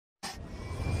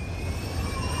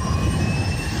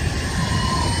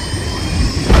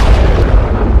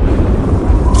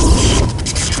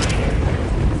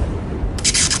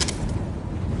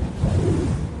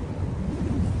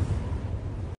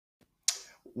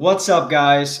What's up,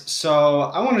 guys? So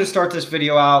I wanted to start this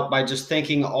video out by just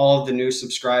thanking all of the new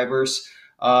subscribers.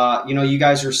 You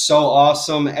guys are so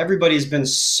awesome. Everybody's been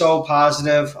so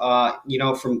positive. From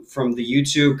the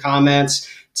YouTube comments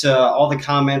to all the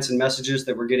comments and messages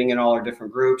that we're getting in all our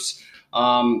different groups.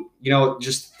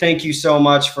 Just thank you so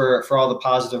much for all the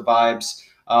positive vibes.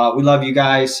 We love you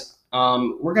guys.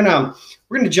 We're gonna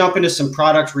jump into some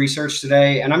product research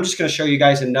today, and I'm just gonna show you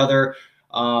guys another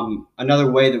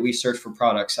way that we search for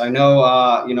products. I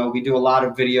know, we do a lot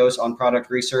of videos on product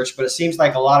research, but it seems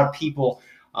like a lot of people,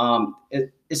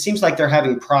 it seems like they're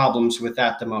having problems with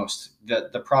that the most,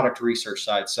 the product research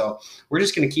side. So we're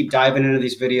just going to keep diving into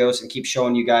these videos and keep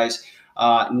showing you guys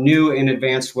new and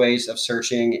advanced ways of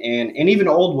searching and even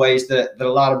old ways that a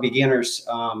lot of beginners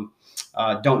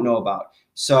don't know about.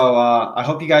 So I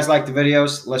hope you guys like the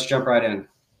videos. Let's jump right in.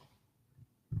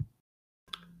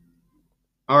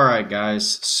 All right,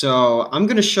 guys. So I'm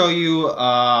going to show you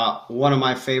one of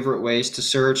my favorite ways to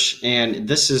search, and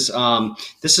this is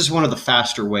one of the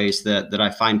faster ways that I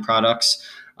find products.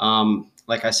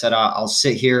 Like I said, I'll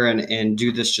sit here and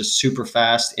do this just super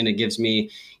fast, and it gives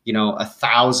me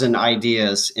 1,000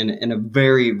 ideas in a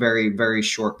very, very, very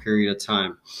short period of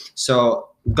time. So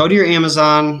go to your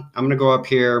Amazon. I'm going to go up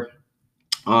here,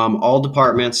 all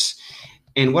departments.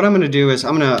 And what I'm going to do is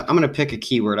I'm going to pick a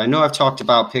keyword. I know I've talked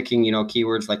about picking,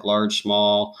 keywords like large,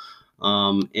 small,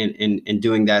 and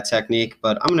doing that technique,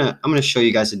 but I'm going to show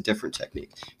you guys a different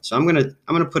technique. So I'm going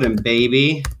to put in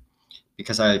baby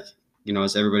because as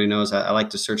everybody knows, I like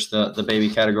to search the baby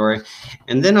category.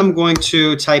 And then I'm going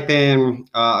to type in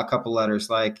a couple letters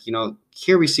like,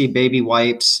 here we see baby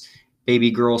wipes,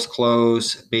 baby girls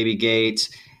clothes, baby gate,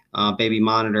 baby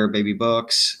monitor, baby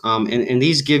books. And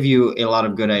these give you a lot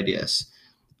of good ideas.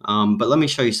 But let me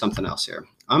show you something else here.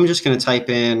 I'm just going to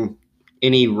type in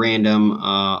any random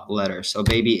letter. So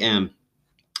baby M.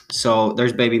 So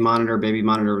there's baby monitor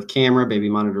with camera, baby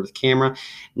monitor with camera.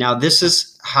 Now this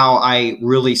is how I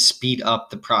really speed up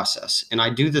the process. And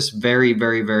I do this very,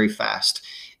 very, very fast.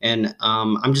 And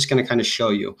I'm just going to kind of show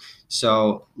you.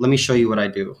 So let me show you what I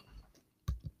do.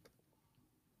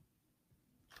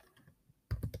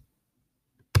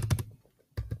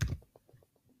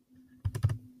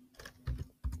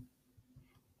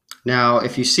 Now,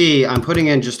 if you see, I'm putting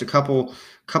in just a couple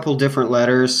different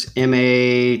letters,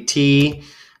 M-A-T,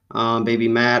 baby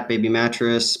mat, baby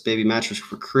mattress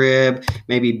for crib,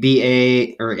 maybe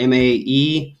B-A or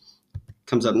M-A-E,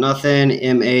 comes up nothing,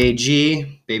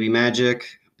 M-A-G, baby magic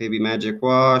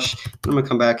wash. I'm gonna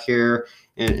come back here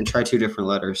and try two different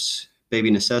letters, baby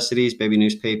necessities, baby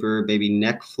newspaper, baby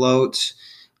neck float.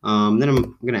 Then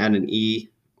I'm gonna add an E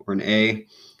or an A.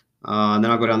 And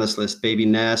then I'll go down this list, baby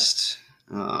nest.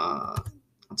 I'll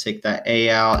take that A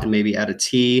out and maybe add a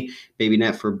T, baby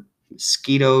net for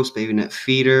mosquitoes, baby net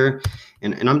feeder.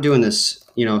 And I'm doing this,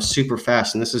 super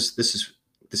fast. And this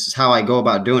is how I go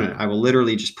about doing it. I will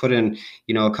literally just put in,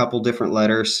 a couple different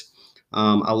letters.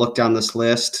 I'll look down this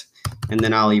list and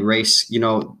then I'll erase,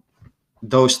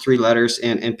 those three letters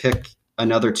and pick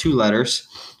another two letters.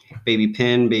 Baby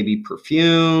pin, baby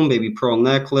perfume, baby pearl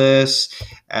necklace,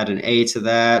 add an A to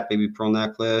that, baby pearl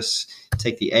necklace,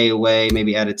 take the A away,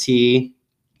 maybe add a T,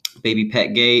 baby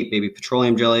pet gate, baby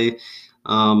petroleum jelly,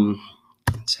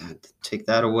 take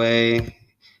that away,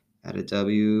 add a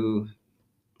W,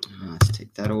 let's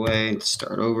take that away,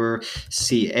 start over,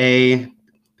 CA,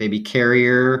 baby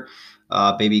carrier,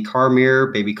 baby car mirror,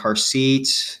 baby car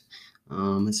seat,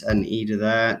 let's add an E to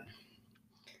that.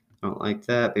 I don't like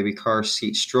that. Baby car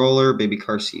seat stroller, baby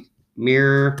car seat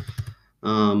mirror.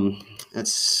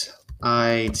 That's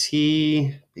IT,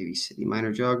 baby city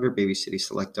minor jogger, baby city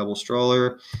select double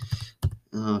stroller.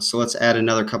 So let's add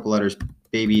another couple letters.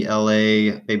 Baby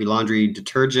LA, baby laundry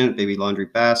detergent, baby laundry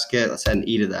basket. Let's add an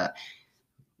E to that.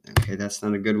 Okay, that's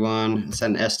not a good one. Let's add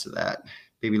an S to that.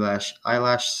 Baby lash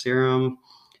eyelash serum,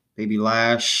 baby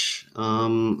lash.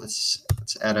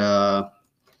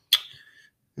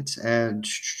 Let's add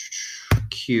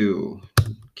Q.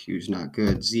 Q's not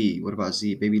good. Z. What about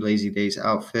Z? Baby lazy days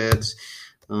outfits.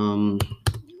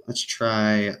 Let's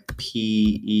try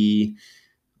PE.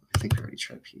 I think I already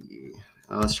tried PE.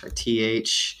 Let's try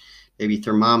TH. Baby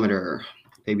thermometer.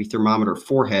 Baby thermometer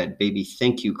forehead. Baby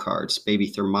thank you cards. Baby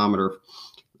thermometer.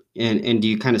 And do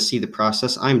you kind of see the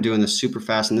process? I'm doing this super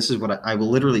fast, and this is what I will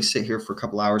literally sit here for a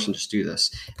couple hours and just do this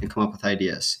and come up with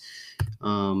ideas.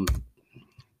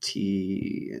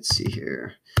 Let's see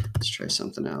here. Let's try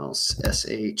something else.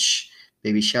 SH,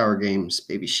 baby shower games,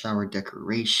 baby shower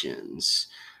decorations.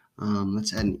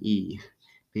 Let's add an E.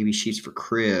 Baby sheets for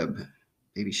crib,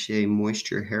 baby shea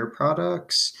moisture hair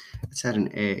products. Let's add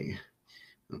an A.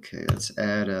 Okay, let's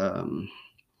add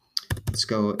Let's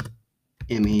go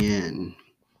MEN.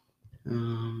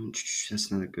 That's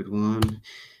not a good one.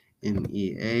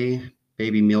 MEA.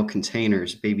 Baby meal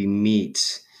containers. Baby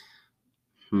meat.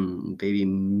 Baby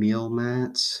meal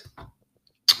mats.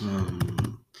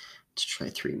 Let's try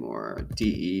 3 more.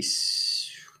 DE.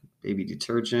 Baby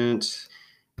detergent.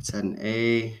 Let's add an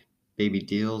A. Baby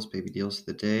deals. Baby deals of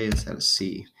the day. Let's add a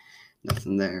C.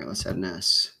 Nothing there. Let's add an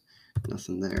S.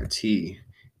 Nothing there. T.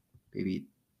 Baby.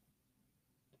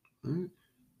 What?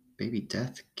 Baby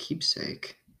death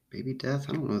keepsake. Baby death.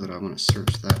 I don't know that I want to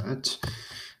search that.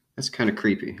 That's kind of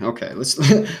creepy. Okay, let's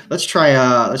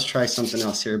try something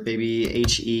else here. Baby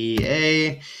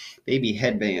HEA. Baby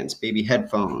headbands. Baby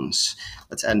headphones.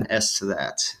 Let's add an S to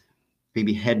that.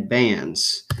 Baby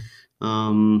headbands.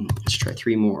 Let's try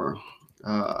 3 more.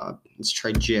 Let's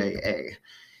try JA.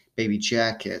 Baby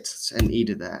jacket. Let's add an E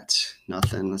to that.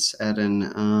 Nothing. Let's add an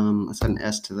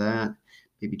S to that.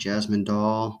 Baby Jasmine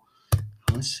doll.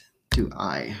 Let's do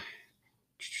I.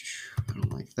 I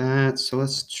don't like that. So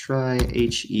let's try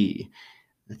HE.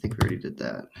 I think we already did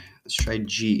that. Let's try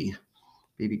G.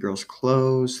 Baby girl's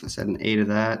clothes. Let's add an A to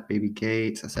that. Baby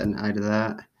gates. Let's add an I to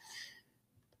that.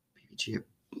 Baby G.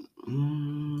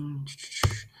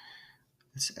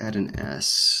 Let's add an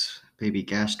S. Baby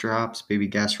gas drops. Baby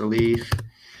gas relief.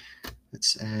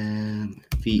 Let's add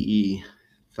VE.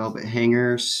 Velvet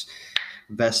hangers.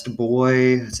 Vest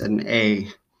boy. Let's add an A.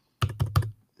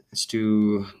 Let's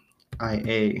do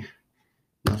IA.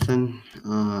 Nothing.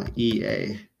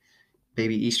 EA.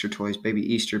 Baby Easter toys. Baby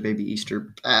Easter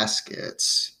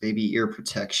baskets. Baby ear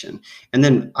protection. And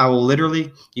then I will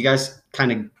literally, you guys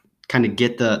kind of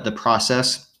get the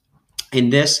process. In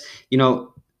this,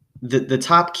 the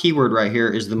top keyword right here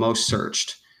is the most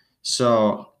searched.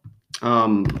 So I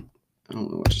don't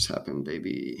know what just happened.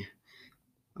 Baby.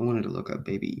 I wanted to look up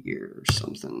baby ear or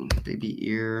something. Baby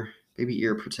ear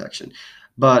protection.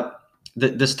 But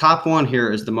this top one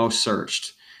here is the most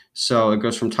searched. So it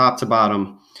goes from top to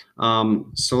bottom.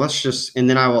 So let's just, and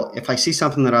then I will, if I see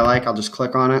something that I like, I'll just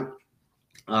click on it,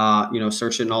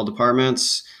 search it in all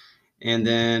departments, and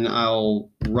then I'll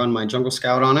run my Jungle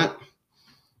Scout on it.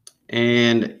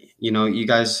 And, you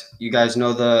guys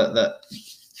know the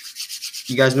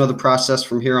process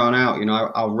from here on out.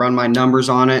 I'll run my numbers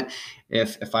on it.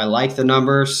 If I like the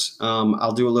numbers,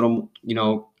 I'll do a little,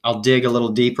 I'll dig a little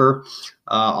deeper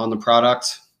on the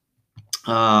product.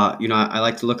 I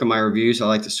like to look at my reviews. I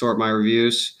like to sort my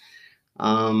reviews.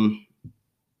 I'll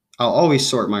always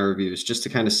sort my reviews just to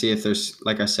kind of see if there's,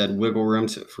 like I said, wiggle room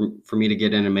for me to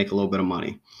get in and make a little bit of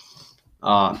money.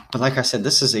 But like I said,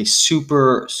 this is a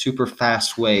super, super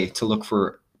fast way to look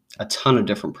for a ton of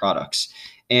different products.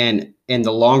 And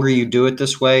the longer you do it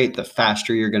this way, the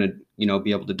faster you're going to,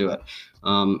 be able to do it.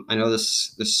 I know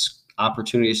this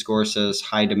opportunity score says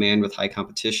high demand with high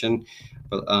competition,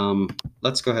 but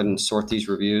let's go ahead and sort these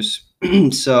reviews.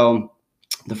 So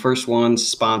the first one's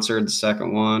sponsored. The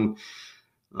second one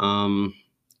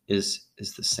is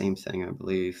the same thing, I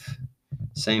believe.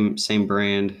 Same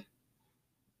brand.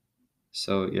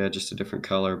 So yeah, just a different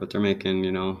color, but they're making,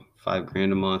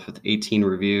 $5,000 a month with 18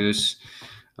 reviews.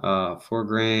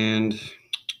 $4,000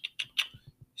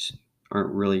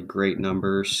 aren't really great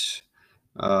numbers.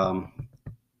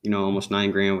 Almost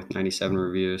 $9,000 with 97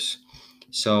 reviews.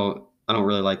 So I don't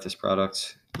really like this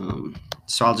product.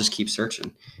 So I'll just keep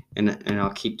searching and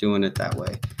I'll keep doing it that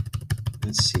way.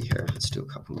 Let's see here. Let's do a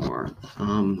couple more.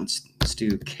 Let's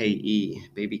do KE.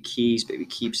 Baby keys, baby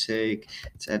keepsake.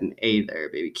 Let's add an A there.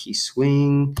 Baby key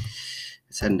swing.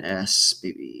 Let's add an S.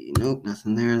 Baby, nope,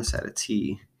 nothing there. Let's add a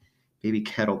T. Baby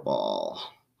kettle ball.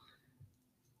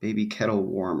 Baby kettle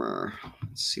warmer.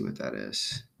 Let's see what that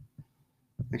is.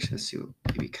 Actually, let's see what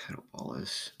baby kettle ball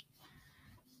is.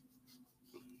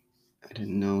 I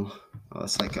didn't know. Oh,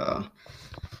 it's like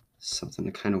something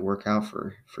to kind of work out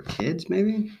for kids,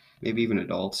 maybe even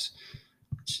adults.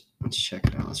 Let's check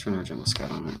it out. Let's run our Jungle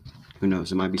Scout on it. Who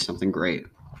knows? It might be something great.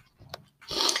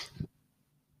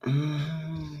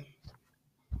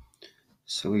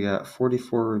 So we got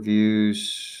 44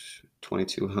 reviews,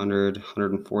 2,200,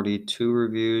 142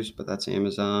 reviews, but that's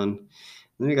Amazon. And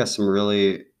then we got some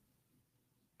really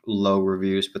low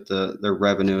reviews, but their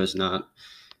revenue is not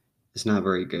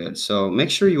very good. So make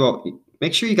sure you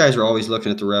guys are always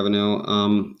looking at the revenue.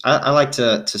 I like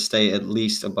to stay at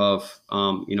least above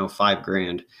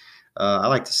 $5,000. I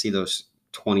like to see those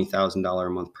 $20,000 a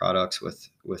month products with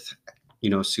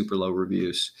super low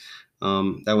reviews.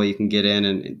 That way you can get in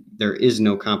and there is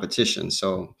no competition.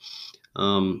 So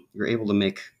you're able to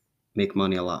make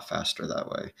money a lot faster that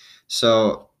way.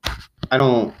 So I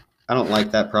don't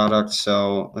like that product.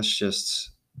 So let's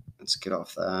get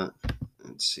off that.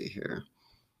 Let's see here.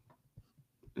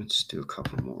 Let's do a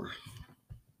couple more.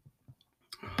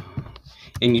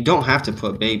 And you don't have to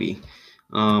put baby.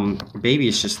 Baby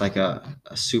is just like a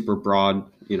super broad,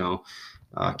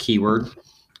 keyword.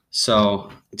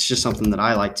 So it's just something that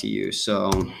I like to use.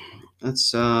 So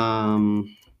that's YE,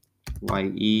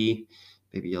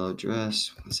 baby yellow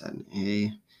dress. What's that, an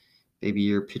A? Baby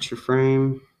your picture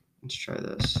frame. Let's try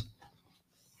this.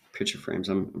 Picture frames,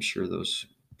 I'm sure those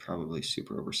probably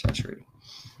super oversaturated.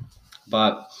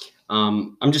 But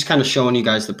I'm just kind of showing you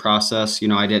guys the process.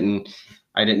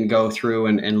 I didn't go through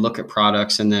and look at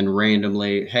products and then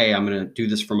randomly, hey, I'm going to do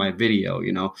this for my video.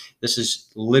 This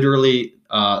is literally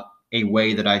a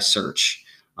way that I search.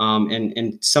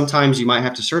 And sometimes you might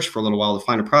have to search for a little while to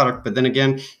find a product, but then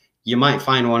again, you might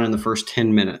find one in the first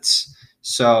 10 minutes.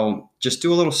 So just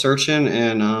do a little searching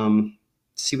and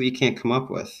see what you can't come up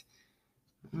with.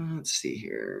 Let's see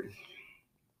here.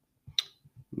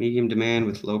 Medium demand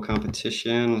with low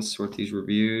competition. Let's sort these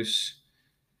reviews.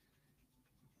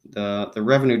 The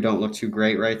revenue don't look too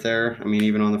great right there. I mean,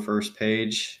 even on the first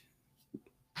page.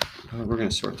 We're going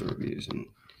to sort the reviews. And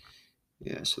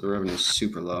yeah, so the revenue is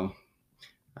super low.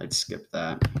 I'd skip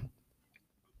that.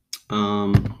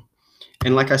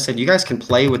 And like I said, you guys can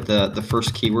play with the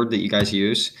first keyword that you guys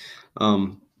use.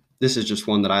 This is just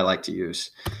one that I like to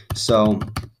use. So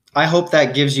I hope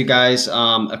that gives you guys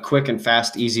a quick and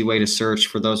fast, easy way to search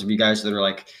for those of you guys that are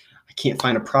like, I can't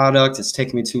find a product. It's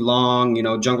taking me too long.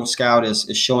 Jungle Scout is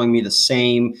showing me the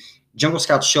same. Jungle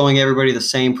Scout's showing everybody the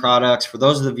same products. For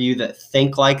those of you that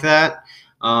think like that,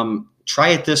 try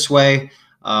it this way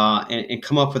and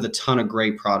come up with a ton of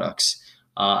great products.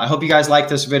 I hope you guys like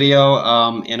this video,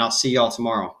 and I'll see y'all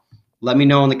tomorrow. Let me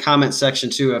know in the comment section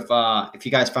too if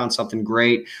you guys found something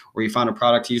great or you found a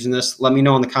product using this. Let me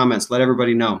know in the comments. Let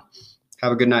everybody know.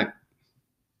 Have a good night.